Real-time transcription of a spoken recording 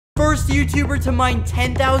first YouTuber to mine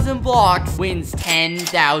 10,000 blocks wins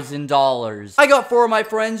 $10,000. I got 4 of my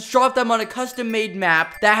friends, dropped them on a custom-made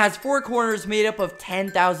map that has 4 corners made up of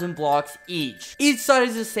 10,000 blocks each. Each side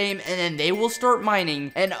is the same, and then they will start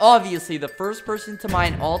mining, and obviously the first person to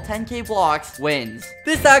mine all 10k blocks wins.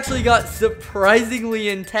 This actually got surprisingly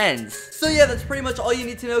intense. So yeah, that's pretty much all you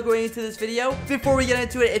need to know going into this video. Before we get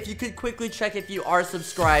into it, if you could quickly check if you are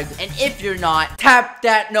subscribed, and if you're not, tap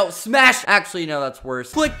that, no, smash, actually no, that's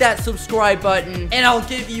worse. Click that subscribe button, and I'll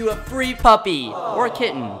give you a free puppy, or a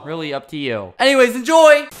kitten, really up to you. Anyways,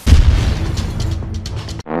 enjoy!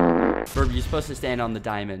 Verb, you're supposed to stand on the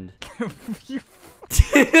diamond. Alright,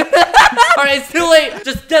 it's too late.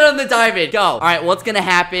 Just get on the diamond. Go. Alright, what's gonna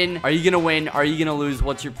happen? Are you gonna win? Are you gonna lose?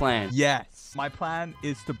 What's your plan? Yes. My plan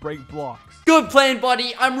is to break blocks. Good plan,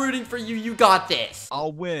 buddy. I'm rooting for you. You got this.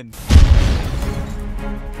 I'll win.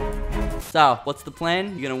 So, what's the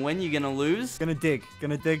plan? You gonna win? You gonna lose? Gonna dig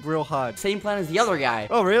real hard. Same plan as the other guy.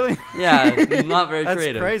 Oh, really? Yeah, not very That's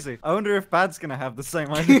creative. crazy. I wonder if Bad's gonna have the same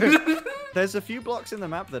idea. There's a few blocks in the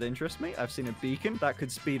map that interest me. I've seen a beacon that could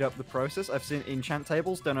speed up the process. I've seen enchant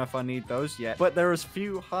tables. Don't know if I need those yet. But there is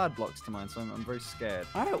few hard blocks to mine, so I'm very scared.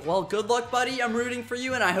 Alright, well, good luck, buddy. I'm rooting for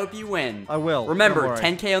you, and I hope you win. I will. Remember, Don't worry.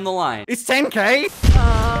 10k on the line. It's 10k?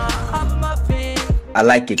 I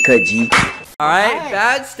like it, cut G. Alright,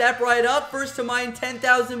 Bad, step right up. First to mine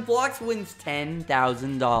 10,000 blocks wins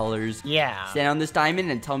 $10,000. Yeah. Stand on this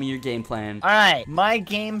diamond and tell me your game plan. All right, my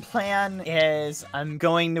game plan is I'm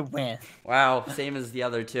going to win. Wow, same as the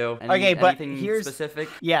other two. Okay, but anything here's- specific?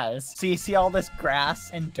 Yes. So you see all this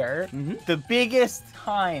grass and dirt? The biggest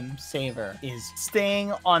time saver is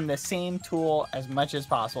staying on the same tool as much as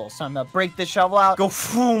possible. So I'm gonna break the shovel out, go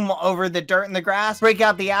boom over the dirt and the grass, break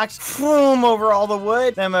out the axe, boom over all the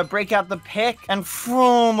wood. Then I'm gonna break out the pick and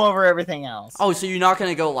boom over everything else. Oh, so you're not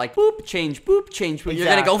gonna go like boop, change, boop, change, boop. You're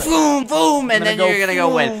gonna go Exactly. boom, boom, and then gonna you're go gonna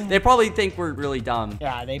go win. boom. They probably think we're really dumb.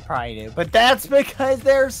 Yeah, they probably do. But that's because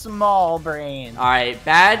they're small brains. Alright,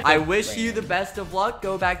 Bad, I wish you the best of luck.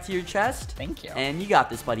 Go back to your chest. Thank you. And you got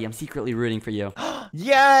this, buddy. I'm secretly rooting for you.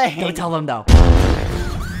 Yay! Don't tell them, though.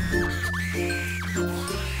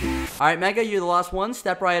 Alright, Mega, you're the last one.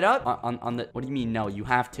 Step right up. On the... What do you mean, no? You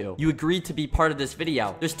have to. You agreed to be part of this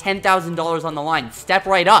video. There's $10,000 on the line. Step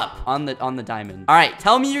right up on the diamond. Alright,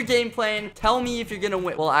 tell me your game plan. Tell me if you're gonna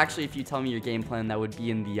win. Well, actually, if you tell me your game plan, that would be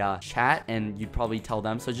in the chat, and you'd probably tell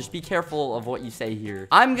them. So just be careful of what you say here.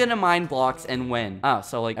 I'm gonna mine blocks and win. Oh,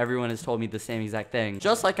 so like everyone has told me the same exact thing.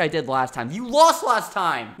 Just like I did last time. You lost last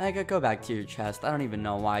time! Mega, go back to your chest. I don't even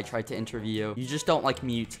know why I tried to interview you. You just don't like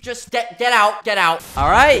mute. Just get out. Get out.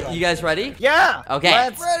 Alright, you guys ready? Yeah! Okay.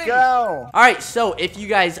 Let's go! Alright, so if you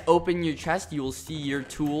guys open your chest, you will see your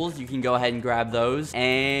tools. You can go ahead and grab those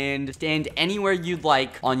and stand anywhere you'd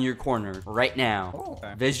like on your corner right now. Oh.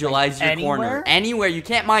 Visualize Like your corner. anywhere? Anywhere. You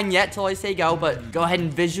can't mine yet till I say go, but go ahead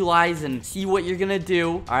and visualize and see what you're gonna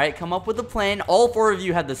do. Alright, come up with a plan. All 4 of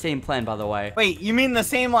you had the same plan, by the way. Wait, you mean the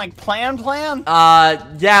same, like, plan?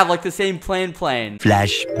 Yeah, like the same plan.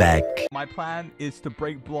 Flashback. My plan is to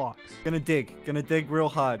break blocks. Gonna dig real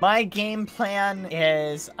hard. My game plan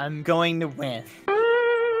is I'm going to win.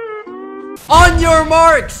 On your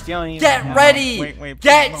marks! You don't even Get know. ready! Wait,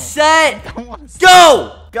 Get no. set! I don't wanna see-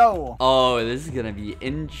 Go! Go! Oh, this is gonna be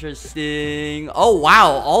interesting. Oh,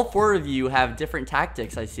 wow. All 4 of you have different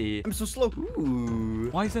tactics, I see. I'm so slow. Ooh.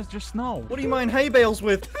 Why is that just snow? What do you mine hay bales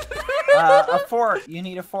with? A fork. You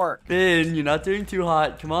need a fork. Finn, you're not doing too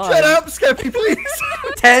hot. Come on. Shut up, Skeppy, please.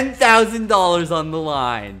 $10,000 on the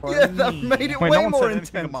line. Yeah, that made it Wait, way no one more said anything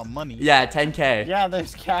intense. about money. Yeah, 10K. Yeah,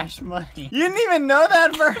 there's cash money. You didn't even know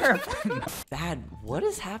that verb. Dad, what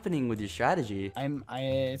is happening with your strategy?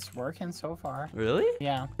 It's working so far. Really?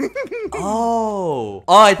 Yeah. Oh,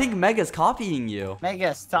 I think Mega's copying you.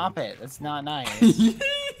 Mega, stop it. That's not nice.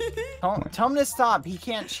 Tell him to stop. He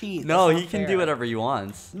can't cheat. No, That's he not can fair. do whatever he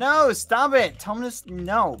wants. No, stop it. Tell him to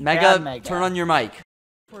no. Mega, Bad Mega. turn on your mic.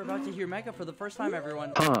 We're about to hear Mega for the first time,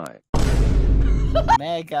 everyone. Hi.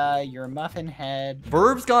 Mega, your muffin head.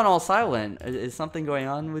 Verb's gone all silent. Is something going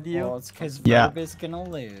on with you? Well, it's because Yeah. Verb is gonna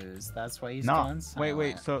lose. That's why he's No. gone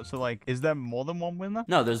Wait. silent. So like, is there more than one winner?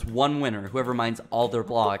 No, there's one winner. Whoever mines all their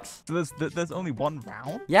blocks. So there's only one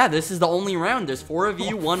round? Yeah, this is the only round. There's 4 of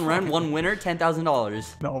you, 1 round, 1 winner,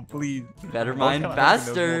 $10,000. No, please. Better Why mine can't I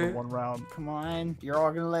think there's more faster. than one round. Come on, you're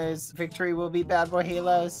all gonna lose. Victory will be Bad Boy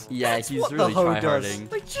Halos. Yeah, That's he's what really the hoe does.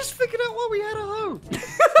 tryharding. I just figured out why we had a hoe.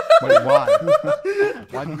 Wait, why?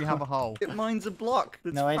 Why do we have a hole? It mines a block.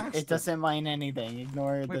 That's No, faster. it doesn't mine anything.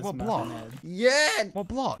 Ignore Wait, this what muffin block? head. Yeah. What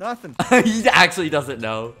block? Nothing. He actually doesn't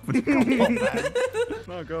know.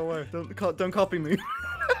 No, go away. Don't copy me.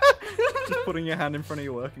 Just putting your hand in front of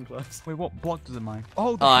your working clothes. Wait, what block does it mine?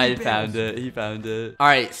 Oh, the Oh, I three found bears. it. He found it. All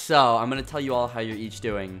right, so I'm gonna tell you all how you're each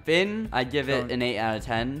doing. Finn, I'd give it an 8 out of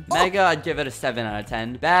 10. Mega, I'd give it a 7 out of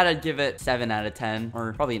 10. Bad, I'd give it 7 out of 10,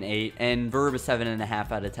 or probably an 8. And Verb, a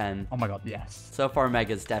 7.5 out of 10. Oh my god, yes. So far,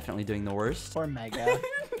 Mega's definitely doing the worst. Poor Mega.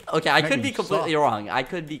 Okay, I could Mega, be you completely suck. wrong. I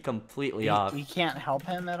could be completely off. We can't help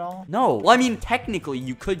him at all. No, well, I mean, technically,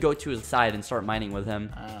 you could go to his side and start mining with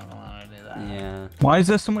him. I don't want to do that. Yeah. Why is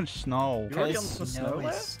there so much snow? You're already on Because the snow snow layer?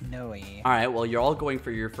 is snowy. All right, well, you're all going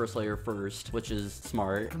for your first layer first, which is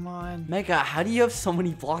smart. Come on. Mega, how do you have so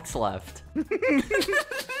many blocks left? He's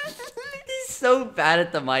so bad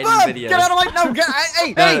at the mining video. Get out of my no!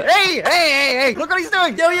 Hey! Look what he's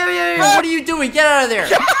doing! Yo, what are you doing? Get out of there!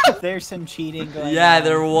 There's some cheating going on. Yeah,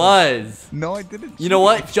 there was. No, I didn't. You know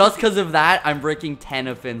what? Just because of that, I'm breaking 10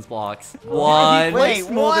 of Finn's blocks. 1, Wait,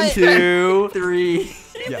 what? 2, 3,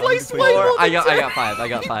 Yeah, Play I'm Sway just- more I got 5. I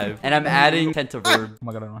got 5. And I'm adding 10 to Verb. Oh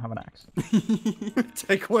my god, I don't have an axe.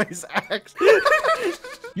 Take away his axe.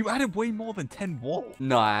 You added way more than 10 walls.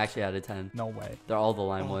 No, I actually added 10. No way. They're all the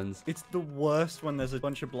lime ones. It's the worst when there's a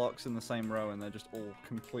bunch of blocks in the same row and they're just all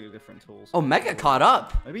completely different tools. Oh, Mega caught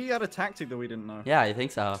up. Maybe he had a tactic that we didn't know. Yeah, I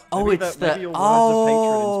think so. Oh, Maybe it's maybe the... your words of hatred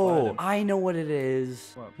Oh, inspired him. I know what it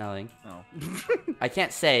is. What? Nothing. Oh. I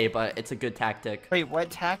can't say, but it's a good tactic. Wait, what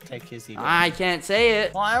tactic is he doing? I can't say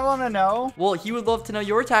it. Well, I want to know. Well, he would love to know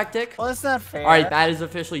your tactic. Well, it's not fair. All right, that is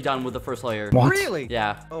officially done with the first layer. What? Really?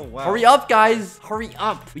 Yeah. Oh, wow. Hurry up, guys. Hurry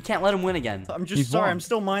up. We can't let him win again. I'm just He's sorry, won. I'm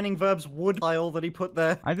still mining Verb's wood pile that he put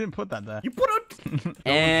there. I didn't put that there. You put it!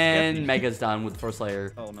 And Mega's done with the first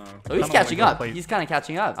layer. Oh no. So he's Come on, catching Mega, up. please. He's kind of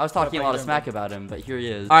catching up. I was talking a play, lot of don't smack about him, but here he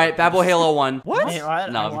is. All right, Bad Boy Halo won. What? Wait,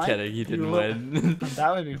 what? No, I I'm won? kidding. He didn't You win.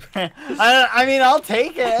 That would be. I mean, I'll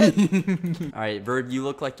take it. All right, Verb, you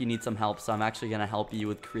look like you need some help, so I'm actually gonna help you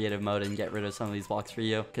with creative mode and get rid of some of these blocks for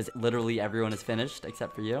you, because literally everyone is finished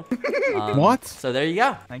except for you. What? So there you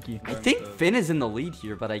go. Thank you. I think Finn is in the lead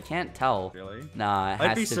here, but I can't tell. Really? Nah, it I'd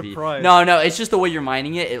has be to be. surprised. No, it's just the way you're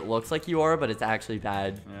mining it. It looks like you are, but it's actually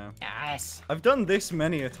bad. Yeah. Yes. I've done this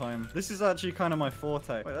many a time. This is actually kind of my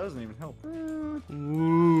forte. Wait, that doesn't even help.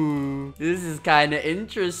 Ooh, this is kind of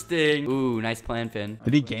interesting. Ooh, nice plan, Finn.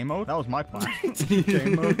 Did he game mode? That was my plan.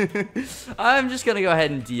 Game mode. I'm just gonna go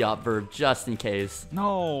ahead and de-op Verb just in case.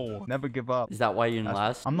 No, never give up. Is that why you're in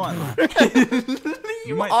last? I'm not in last.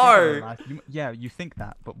 You might think I'm in are. last. Yeah, you think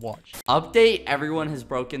that, but watch. Update, everyone has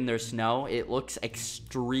broken their snow. It looks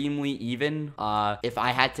extremely even. If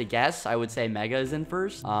I had to guess, I would say Mega is in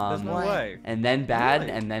first. There's no way. And then Bad,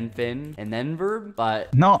 Really? and then Finn, and then Verb.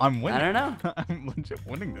 But No, I'm winning. I don't know. I'm legit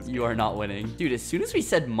winning this. You are not winning. Dude, as soon as we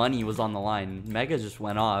said money was on the line, Mega just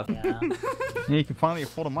went off. Yeah. Yeah, you can finally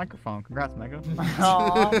afford a microphone. Congrats, Mega.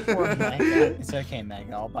 Oh, poor Mega. It's okay,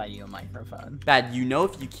 Mega. I'll buy you a microphone. Bad, you know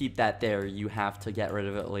if you keep that there, you have to get rid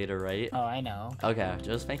of it later, right? Oh, I know. Okay,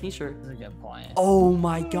 just making sure. That's a good point. Oh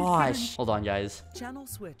my gosh. Hold on, guys. Channel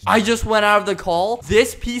switch. I just went out of the call.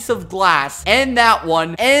 This piece of glass and that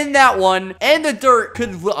one and that one and the dirt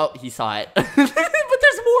could... Oh, he saw it. But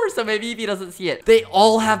there's more, so maybe if he doesn't see it. They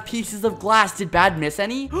all have pieces of glass. Did Bad miss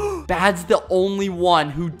any? Bad's the only one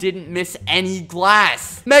who didn't miss any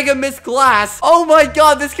glass. Mega missed glass. Oh my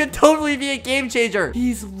god, this could totally be a game changer.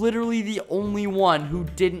 He's literally the only one who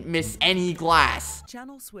didn't miss any glass.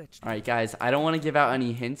 Channel switch. All right, guys, I don't want to give out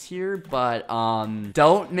any hints here, but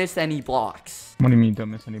don't miss any blocks. What do you mean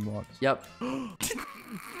don't miss any blocks? Yep.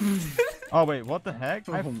 Oh, wait, what the heck?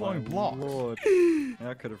 I have Oh flowing my blocks. Lord.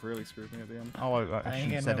 That could have really screwed me at the end. Oh, I I shouldn't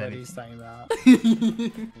think have I said know what anything. he's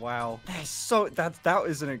talking about. Wow. That's so that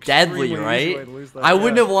is an Deadly, extremely easy right? way to lose that. I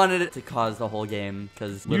wouldn't Yeah. have wanted it to cause the whole game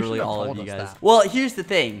because You literally should have all of told you us guys. that. Well, here's the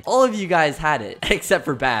thing. All of you guys had it except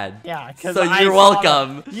for Bad. Yeah, because So you're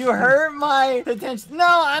welcome. You hurt my potential.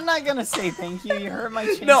 No, I'm not gonna say thank you. You hurt my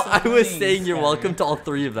chance. No, of I was winning, saying you're Skeppy. welcome to all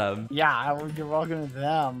three of them. Yeah, you're welcome to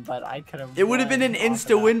them, but I could have. It would have been an won off of insta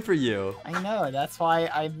that. win for you. I know. That's why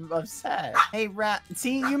I'm upset. Hey, rat.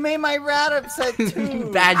 See, you made my rat upset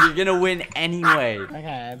too. Bad, you're gonna win anyway.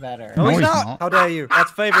 Okay, I better. No, No, he's he's not. not. How dare you?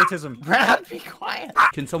 That's favoritism. Rat, be quiet.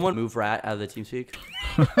 Can someone move Rat out of the team speak?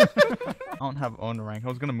 I don't have owner rank. I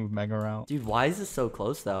was gonna move Mega out. Dude, why is this so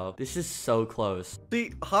close though? This is so close.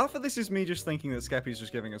 See, half of this is me just thinking that Skeppy's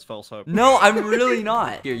just giving us false hope. No, I'm really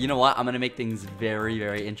not. Here, you know what? I'm gonna make things very,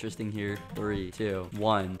 very interesting here. 3, 2,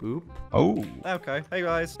 1. Boop. Oh. Okay. Hey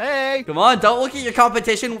guys. Hey. Come on, don't look at your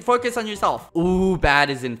competition. Focus on yourself. Ooh, Bad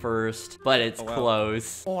is in first, but it's Oh, wow.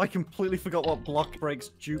 close. Oh, I completely forgot what block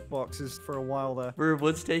breaks jukebox is for a while there. Verb,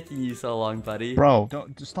 what's taking you so long, buddy? Bro,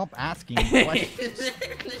 don't just stop asking questions.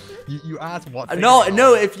 You ask what.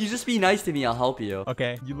 No, if you just be nice to me, I'll help you.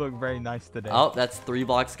 Okay, you look very nice today. Oh, that's 3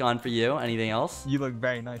 blocks gone for you. Anything else? You look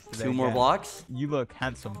very nice today. 2 more blocks. You look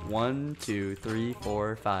handsome. 1, 2, 3,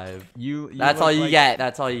 4, 5. You That's look all you like- get.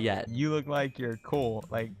 That's all you get. You look like you're cool.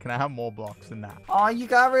 Like, can I have more blocks than that? Oh, you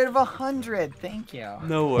got rid of 100. Thank you.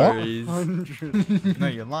 No worries. 100. No,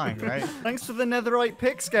 you're lying, right? Thanks for the netherite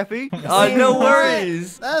pick, Skeppy. Oh, no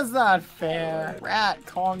worries. That's not fair. Rat,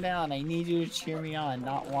 calm down. I need you to cheer me on,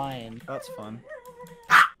 not whine. That's fun.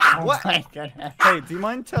 Oh What? my goodness. Hey, do you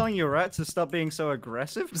mind telling your rat to stop being so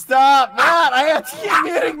aggressive? Stop, Rat! I have to keep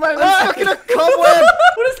muting my Look at a cobweb!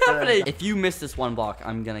 What is happening? If you miss this 1 block,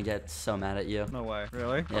 I'm gonna get so mad at you. No way.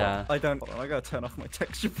 Really? Yeah. Oh, I don't. Hold on, I gotta turn off my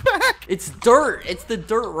texture pack. It's dirt. It's the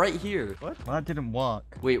dirt right here. Well, that didn't work.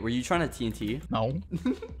 Wait, were you trying to TNT? No,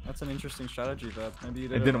 That's an interesting strategy, Bob. Maybe you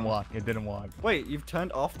did it didn't work. It didn't work. Wait, you've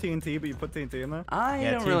turned off TNT, but you put TNT in there? I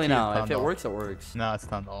Yeah, don't really TNT is know. If turned it off. works, it works. No, it's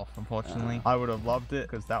turned off, unfortunately. I would have loved it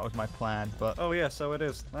because that was my plan, but Oh yeah, so it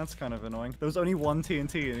is. That's kind of annoying. There was only 1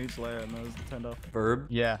 TNT in each layer, and that was turned off. Verb,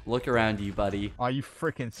 yeah. look around you, buddy. Are you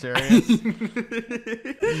freaking serious?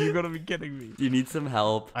 You gotta be kidding me. You need some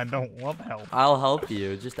help. I don't want help. I'll help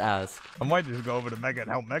you. Just ask. I might just go over to Mega and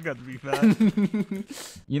help Mega, to be fair.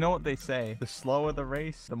 You know what they say? The slower the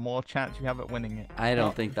race, the more chance you have at winning it. I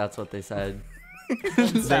don't think that's what they said.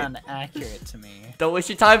 Doesn't sound accurate to me. Don't waste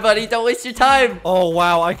your time, buddy. Don't waste your time. Oh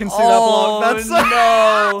wow, I can see that block. That's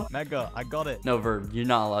no. Mega, I got it. No, Verb, you're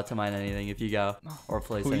not allowed to mine anything if you go or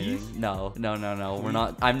place Please? anything. No. We're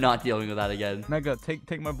not. I'm not dealing with that again. Mega,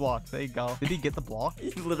 take my blocks. There you go. Did he get the block?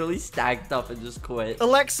 He literally stacked up and just quit.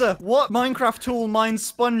 Alexa, what Minecraft tool mines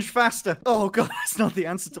sponge faster? Oh god, that's not the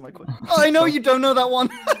answer to my question. Oh, I know you don't know that one.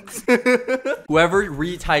 Whoever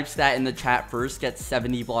retypes that in the chat first gets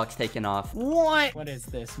 70 blocks taken off. What? What is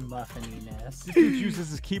this muffininess? This dude uses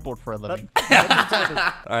his keyboard for a living. All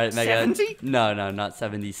right, Mega. 70? No, not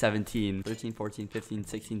 70. 17. 13, 14, 15,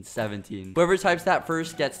 16, 17. Whoever types that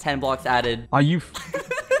first gets 10 blocks added. Are you?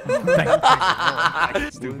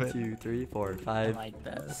 One, Stupid. 2, 3, 4, I 5, like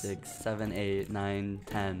this. 6, 7, 8, 9,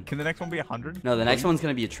 10. Can the next one be 100? No, the next one's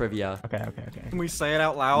gonna be a trivia. Okay. Can we say it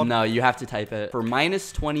out loud? No, you have to type it. For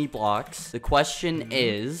minus 20 blocks, the question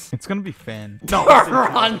is... It's gonna be Finn.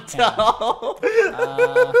 Toronto!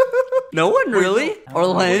 No one really?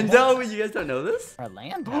 Orlando? You guys don't know this?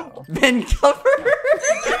 Orlando. Vancouver?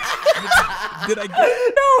 Did I get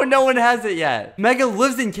it? No one has it yet. Mega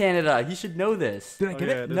lives in Canada. He should know this. Did I Oh, get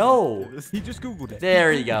yeah, it? it is. No. It is. He just Googled it.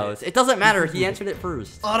 There he goes. It doesn't matter. He answered it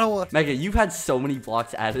first. Ottawa. Mega, you've had so many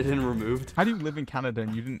blocks added and removed. How do you live in Canada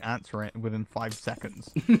and you didn't answer it within 5 seconds?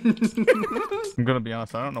 I'm gonna be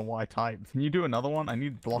honest, I don't know why I typed. Can you do another one? I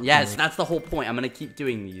need blocks. Yes, that's the whole point. I'm gonna keep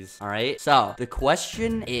doing these. All right. So the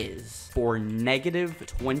question is for negative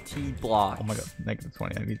 20 blocks. Oh my god, negative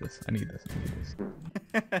 20. I need this. I need this. I need this.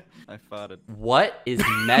 I farted. What is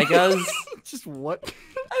Mega's? Just what?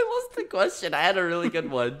 I lost the question. I had a really good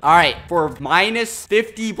one. All right, for minus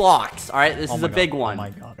 50 blocks. All right, this Oh is my a God. big Oh one. my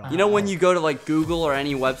God. You know when you go to like Google or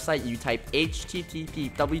any website, you type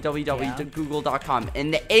http www.google.com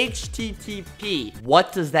and the HTTP.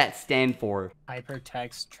 What does that stand for?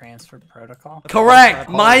 Hypertext Transfer Protocol. Correct.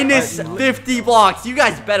 Oh, Minus I- 50 blocks. You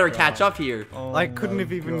guys better catch up here. Oh I couldn't my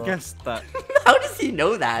have even God. guessed that. How does he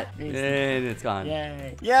know that? Easy. And it's gone.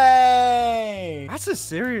 Yay. Yay! That's a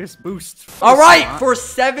serious boost. All right, for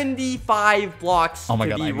 75 blocks Oh my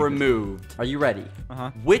to God, I be need this. removed. Are you ready? Uh-huh.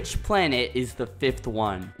 Which planet is the 5th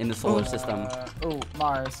one in the solar system? Oh,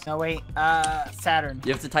 Mars. No, wait. Saturn.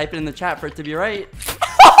 You have to type it in the chat for it to be right.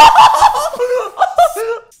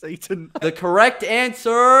 Satan. The correct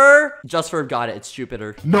answer, just Verb got it. It's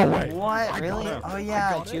Jupiter. No way. What? Really? it. Oh,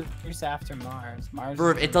 yeah. Jupiter's after Mars. Mars.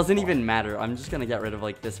 Verb, it doesn't even matter. I'm just gonna get rid of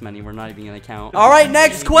like this many. We're not even gonna count. All right,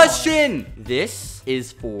 next question. This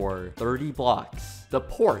is for 30 blocks. The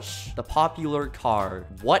Porsche, the popular car.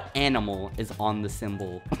 What animal is on the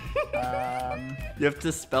symbol? You have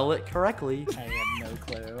to spell it correctly. I have no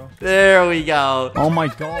clue. There we go. Oh my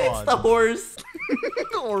It's the God. horse.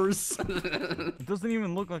 Horse. It doesn't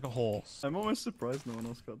even look like a horse. I'm almost surprised no one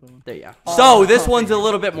else got that one. There you go. So this one's a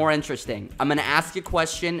little bit more interesting. I'm gonna ask a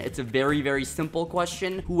question. It's a very, very simple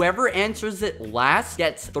question. Whoever answers it last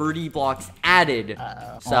gets 30 blocks added.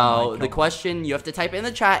 So Oh my the God. question, you have to type it in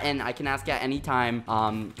the chat and I can ask at any time. Go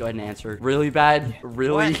ahead and answer. Really bad?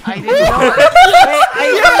 Really? What? I didn't know. Wait, I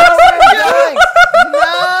didn't know where I'm going.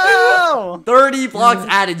 No! 30 blocks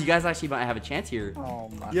added. You guys actually might have a chance here. Oh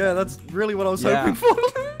my. Yeah, that's really what I was Yeah. hoping for.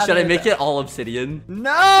 Should I make it all obsidian?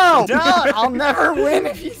 No! Don't! I'll never win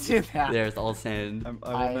if you do that. There's all sand.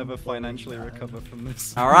 I will never financially recover from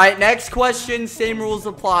this. All right, next question. Same rules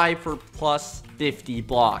apply for plus 50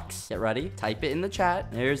 blocks. Get ready. Type it in the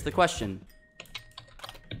chat. There's the question.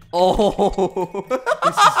 Oh.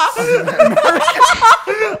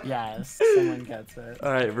 Yes, someone gets it.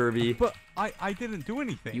 All right, Verby. But I didn't do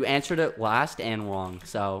anything. You answered it last and wrong,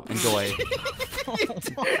 so enjoy.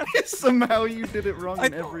 Somehow you did it wrong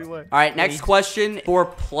in every way. All right, next question for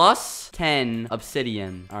plus 10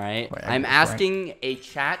 obsidian. All right, Wait, I'm asking a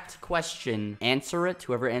chat question. Answer it.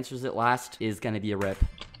 Whoever answers it last is gonna be a rip.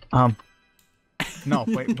 No,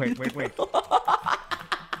 wait.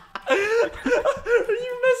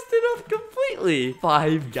 You messed it up completely.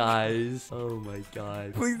 5 guys. Oh my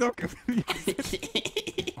god. Please don't give me.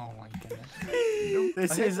 Oh my goodness.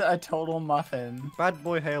 This is a total muffin. Bad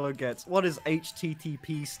Boy Halo gets, what does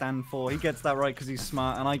HTTP stand for? He gets that right because he's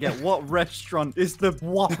smart, and I get, what restaurant is the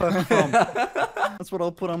Whopper from? That's what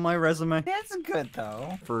I'll put on my resume. That's good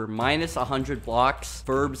though. For minus 100 blocks,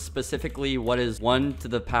 Verb specifically, what is 1 to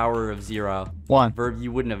the power of 0? 1. Verb,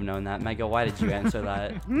 you wouldn't have known that. Mega, why did you answer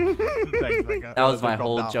that? Thanks, Mega. That was my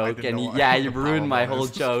whole joke, and yeah, you ruined my whole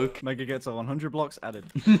joke. Mega gets a 100 blocks added.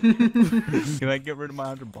 Can I get rid of my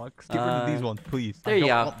 100 bucks? Get rid of these ones, please. There I you don't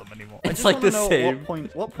go. want them anymore. I It's just like wanna the know same.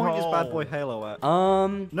 What point is Bad Boy Halo at?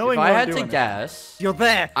 If Knowing I what I'm had to doing. guess, You're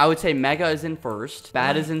there. I would say Mega is in first,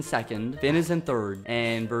 Bad is in second, Finn is in third,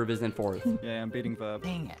 and Verb is in fourth. Yeah, I'm beating Verb.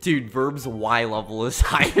 Dang it. Dude, Verb's Y level is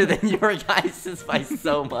higher than your guys' by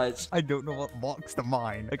so much. I don't know what blocks to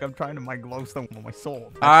mine. Like, I'm trying to mine glowstone with my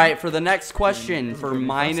sword. All right, for the next question, This is for gonna be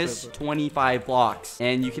minus faster. 25 blocks,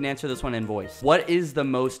 and you can answer this one in voice. What is the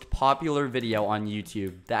most popular video on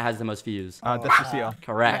YouTube that has the most views? That's just here.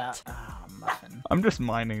 Correct. Yeah. Oh, muffin. I'm just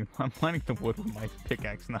mining. I'm mining the wood with my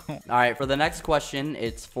pickaxe now. All right, for the next question,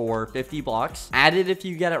 it's for 50 blocks. Added if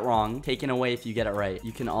you get it wrong, taken away if you get it right.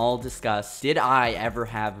 You can all discuss, did I ever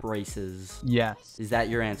have braces? Yes. Is that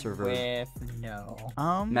your answer, Verb? With no.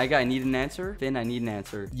 Mega, I need an answer. Finn, I need an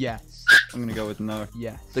answer. Yes. I'm gonna go with no.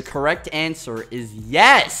 Yes. The correct answer is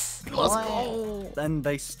yes. Let's go. And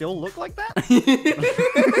they still look like that?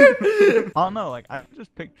 Oh no, like I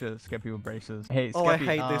just picture Skeppy with braces. Hey, Skeppy, Oh, I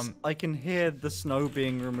hate this. I can hear the snow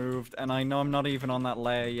being removed, and I know I'm not even on that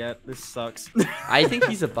layer yet. This sucks. I think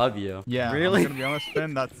he's above you. Yeah, Really? I'm gonna be honest,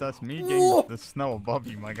 Finn. That's me getting the snow above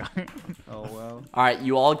you, my guy. Oh, well. All right,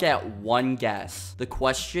 you all get one guess. The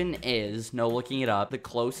question is, no looking it up, the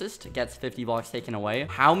closest gets 50 blocks taken away.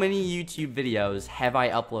 How many YouTube videos have I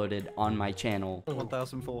uploaded on my channel?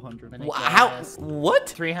 1,400. How? What?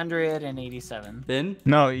 387. Finn?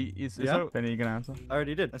 No, is Yeah? so? Then you can answer. I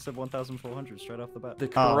already did. I said 1,400 straight off the bat. The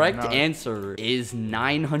Oh, correct no. answer is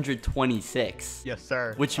 926. Yes,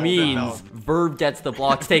 sir. Which Oh, means no. Verb gets the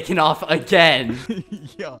blocks taken off again.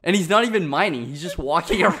 Yeah. And he's not even mining, he's just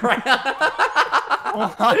walking around.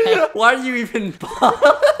 Why are you even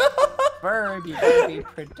Verb, you gotta be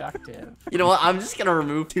productive. You know what? I'm just gonna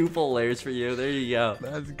remove 2 full layers for you. There you go.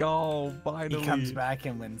 Let's go. Finally. He comes back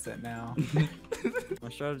and wins it now. My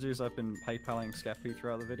strategy is I've been PayPaling Skeppy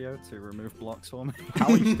throughout the video to remove blocks for me. How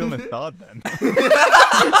are you still in third then?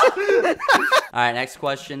 Alright, next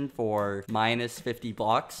question for minus 50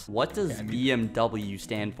 blocks. What does BMW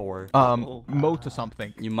stand for? Motor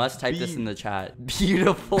something. You must type this in the chat.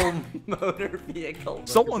 Beautiful motor vehicle.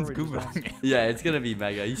 Someone's googling it. Yeah, it's gonna be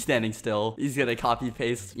Mega. He's standing still. He's gonna copy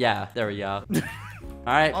paste. Yeah, there we go.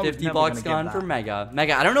 Alright, I was 50 never blocks gonna gone get for that. Mega.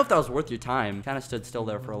 Mega, I don't know if that was worth your time. Kind of stood still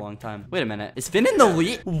there for a long time. Wait a minute. Is Finn in the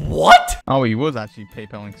lead? What? Oh, he was actually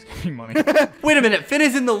PayPaling Skeppy money. Wait a minute. Finn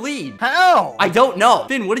is in the lead. How? I don't know.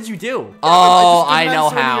 Finn, what did you do? Oh, I didn't know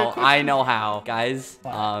answer any of how. your I know how. Guys,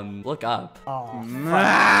 look up. Oh,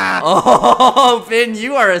 Oh, Finn,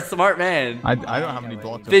 you are a smart man. I don't have any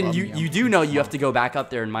blocks. Finn, above you, me. you do know you have to go back up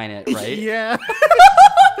there and mine it, right? Yeah.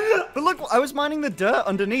 But look, I was mining the dirt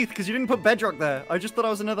underneath because you didn't put bedrock there. I just thought I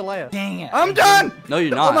was another layer. dang it. I'm done! No,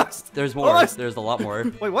 you're not. Almost. There's more. Almost. There's a lot more.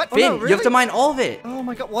 Wait, what? Oh, Finn, no, you have to really? mine all of it. Oh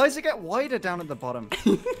my god, why does it get wider down at the bottom?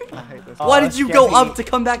 I hate this. Why Oh, did you go Skeppy. up to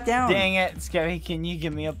come back down? Dang it, Skeppy, can you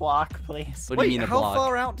give me a block, please? What do you Wait, mean a how block?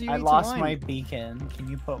 far out do you I need lost to mine? my beacon. Can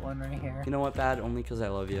you put one right here? You know what, Bad? Only because I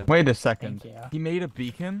love you. Wait a second. Thank you. He made a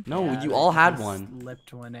beacon? No, Yeah, you all had just one.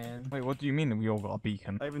 Slipped one in. Wait, what do you mean we all got a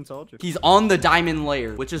beacon? I even told you. He's on the diamond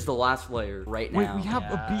layer, which is the last layer right now. Wait, we have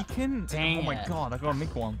Yeah. a beacon? Dang oh my it. god, I gotta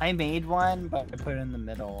make one. I made one, but I put it in the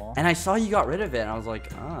middle. And I saw you got rid of it, and I was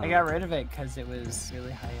like, oh. I got rid of it because it was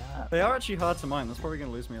really high up. They are actually hard to mine. That's probably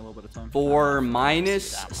gonna lose me a little bit of time. For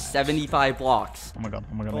minus 75 blocks. Oh my god,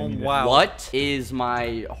 I Oh, need it. wow. What is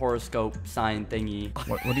my horoscope sign thingy?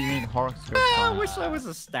 What do you mean horoscope? I wish I was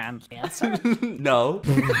a stand. Answer? No.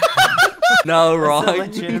 No, It's a wrong.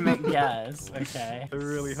 legitimate guess. Okay. I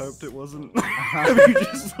really hoped it wasn't.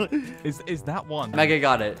 Just like- Is that one? Mega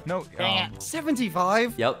got it. No. Dang it.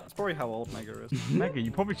 75? Yep. That's probably how old Mega is. Mega,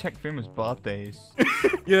 you probably check famous birthdays.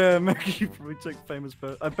 Yeah, Mega, you probably check famous,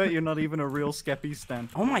 but I bet you're not even a real Skeppy stand.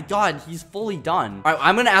 Oh my god, he's fully done. All right,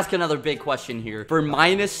 I'm gonna ask another big question here. For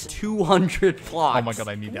minus 200 blocks. Oh my god,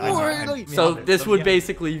 I need it. I need it. So this would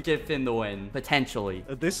basically give Finn the win, potentially.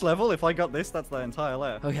 At this level, if I got this, that's the entire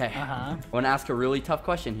layer. Okay. Uh-huh. I want to ask a really tough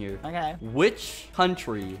question here. Okay. Which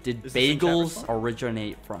country did Is this in chat bagels response?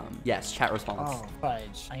 originate from? Yes, chat response. Oh,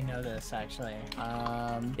 fudge. I know this, actually.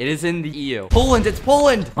 It is in the EU. Poland, it's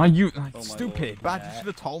Poland! Are you my stupid? lord. Bad, you should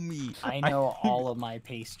have told me. I know all of my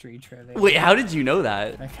pastry trivia. Wait, how did you know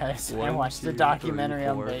that? Because I 1, watched the 2, documentary 3,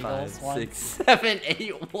 on 4, bagels 5, once. 6, 7,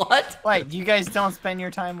 8, what? Wait, you guys don't spend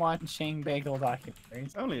your time watching bagel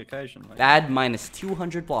documentaries? Only occasionally. Bad minus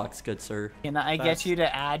 200 blocks, good sir. Can I That's- get you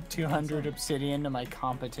to add 200 obsidian to my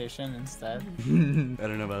competition instead? I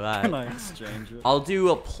don't know about Can that. I exchange it? I'll do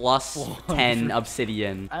a plus 10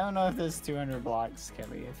 obsidian. I don't know if there's 200 blocks,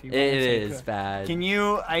 Skeppy. If you It want to is take bad. Can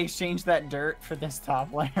you exchange that dirt for this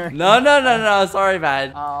top layer? No, sorry,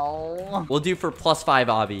 bad. Oh. We'll do for plus 5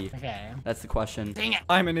 obby. Okay. That's the question. Dang it.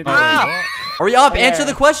 I'm an idiot. Ah! Hurry up, answer Yeah.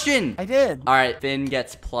 the question. I did. All right, Finn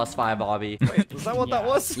gets plus 5 obby. Was that what that Yeah.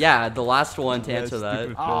 was? Yeah, the last one to Yeah, answer that.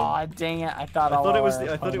 stupid. Oh, dang it. I thought I all thought it was our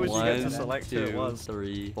the- I thought it was you opponents get to did it. select who it 2, was.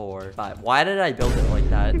 3, 4, 5. Why did I build it like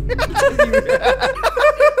that?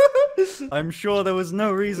 I'm sure there was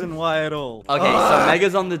no reason why at all. Okay, so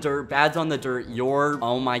Mega's on the dirt, Bad's on the dirt. You're,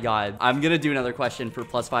 oh my god. I'm gonna do another question for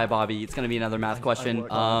plus 5 Bobby. It's gonna be another math question.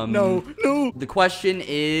 No. The question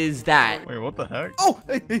is that. Wait, what the heck? Oh,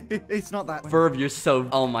 it's not that. Verb, you're so,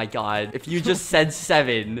 oh my god. If you just said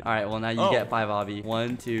 7. All right, well now you Oh. get 5 Bobby.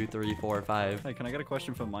 1, 2, 3, 4, 5. Hey, can I get a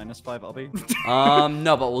question for minus 5, Obby?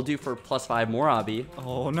 No, but we'll do for plus 5 more Obby.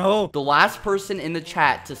 Oh no. The last person in the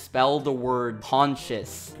chat to spell the word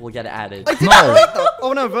conscious will get added. No,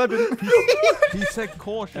 Oh no, Verb didn't. he said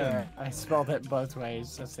caution. I spelled it both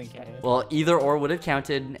ways, just in case. Well, either or would have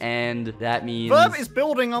counted, and that means Verb is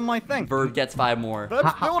building on my thing. Verb gets 5 more.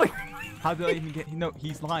 Verb's building. How did I even get? No,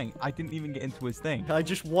 he's lying. I didn't even get into his thing. I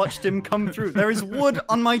just watched him come through. There is wood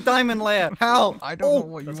on my diamond layer. How? I don't know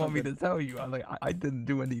what you that's want not me to tell you. I didn't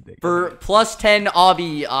do anything. For plus 10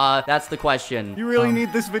 obby, that's the question. You really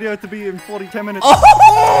need this video to be in 10 minutes.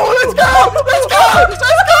 Oh, let's go! Let's go!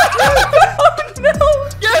 No!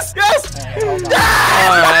 Yes, yes! Hey, hold on.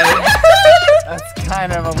 Alright. That's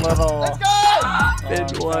kind of a little. Let's go! Finn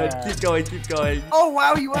won. Keep going, keep going. Oh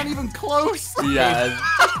wow, you weren't even close. Yeah.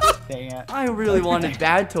 Dang it. I really wanted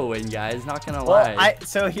Bad to win, guys. Not gonna Well, lie.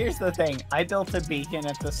 so here's the thing. I built a beacon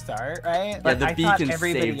at the start, right? But the I thought beacon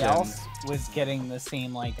everybody saved him. else was getting the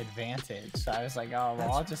same like advantage. So I was like, oh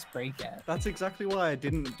well, I'll just break it. That's exactly why I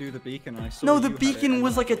didn't do the beacon. I saw No, you the had it beacon and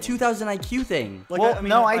was I like a thought- 2000 IQ thing. Like, Well,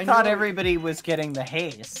 no, I thought know- everybody was getting the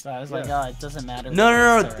haste. So I was like, Yeah. oh, it doesn't matter. No, whether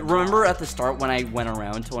no, it's no. there or Remember not. at the start when I went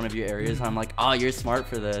around to one of your areas and I'm like, oh, you're smart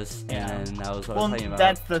for this. Yeah. And that was what I Well, was talking about.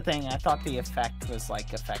 that's the thing. I thought the effect was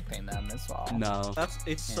like affecting them as well. No.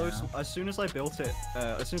 It's so. Yeah. As soon as I built it,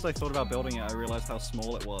 as soon as I thought about building it, I realized how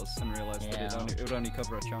small it was and realized that Yeah. it would only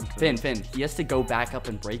cover a chunk. Finn, he has to go back up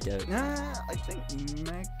and break it. Nah, I think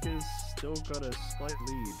Mech has still got a slight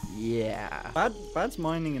lead. Yeah. Bad's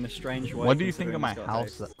mining in a strange way. What do you think of considering my he's got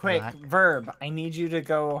house? haste. Quick, Zach? Verb. I need you to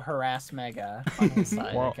go harass Mega on his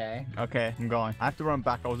side, Well, okay? Okay, I'm going. I have to run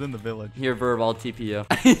back. I was in the village. Here, Verb, I'll TP you.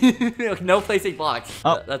 No placing blocks.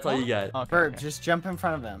 Oh. That's all you get. Okay, Verb, okay. just jump in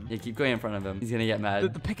front of him. Yeah, keep going in front of him. He's gonna get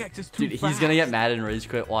mad. The pickaxe is too Dude, fast. he's gonna get mad and rage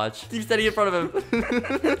quit. Watch. Keep standing in front of him.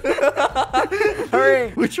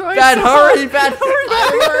 Hurry! We're trying. Bad, so hurry! Bad, hurry!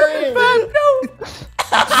 Hurry! Bad, no!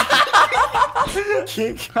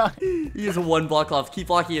 Keep going. He is 1 block left. Keep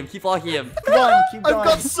blocking him. Keep blocking him. Keep going. Keep going. I've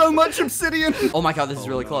got so much obsidian. Oh my god, this is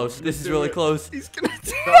really close. This is really close. He's gonna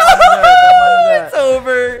do Don't let him It's do it.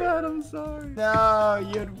 over. Bad, I'm sorry. No,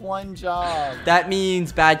 you had one job. That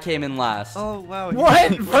means Bad came in last. Oh wow.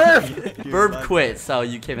 What? Verb? Verb quit, so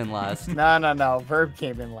you came in last. No. Verb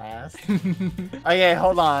came in last. Okay,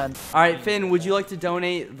 hold on. Alright, Finn, would you like to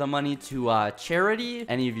donate the money to charity?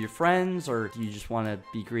 Any of your friends? Or do you just want to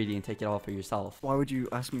be greedy and take it all for yourself? Why would you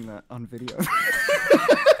ask me that on video?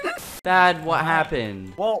 Bad, what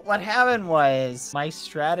happened? Well, what happened was my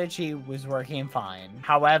strategy was working fine.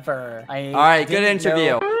 However, All right, good didn't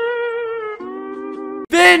interview. know-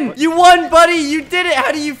 Finn, you won, buddy. You did it.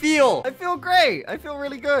 How do you feel? I feel great. I feel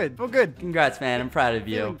really good. Feel good. Congrats, man. I'm proud of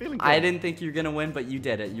you. Feeling I good. didn't think you were gonna win, but you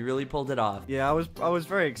did it. You really pulled it off. Yeah, I was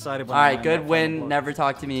very excited. All right, good win. Never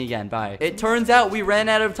talk to me again. Bye. It turns out we ran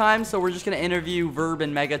out of time, so we're just gonna interview Verb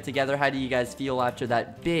and Mega together. How do you guys feel after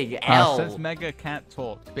that big L? Since Mega can't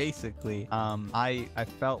talk, basically, I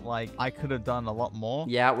felt like I could have done a lot more.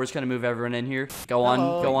 Yeah, we're just gonna move everyone in here. Go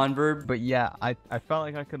Hello. on, Verb. But yeah, I felt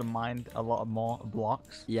like I could have mined a lot more blocks.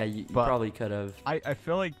 Yeah, you But- probably could have. I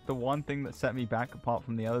feel like the one thing that set me back apart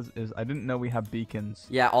from the others is I didn't know we have beacons.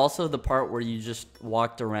 Yeah, also the part where you just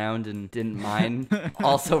walked around and didn't mine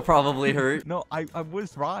also probably hurt. No, I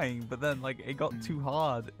was trying, but then like it got too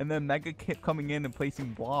hard, and then Mega kept coming in and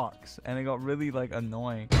placing blocks, and it got really like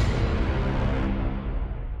annoying.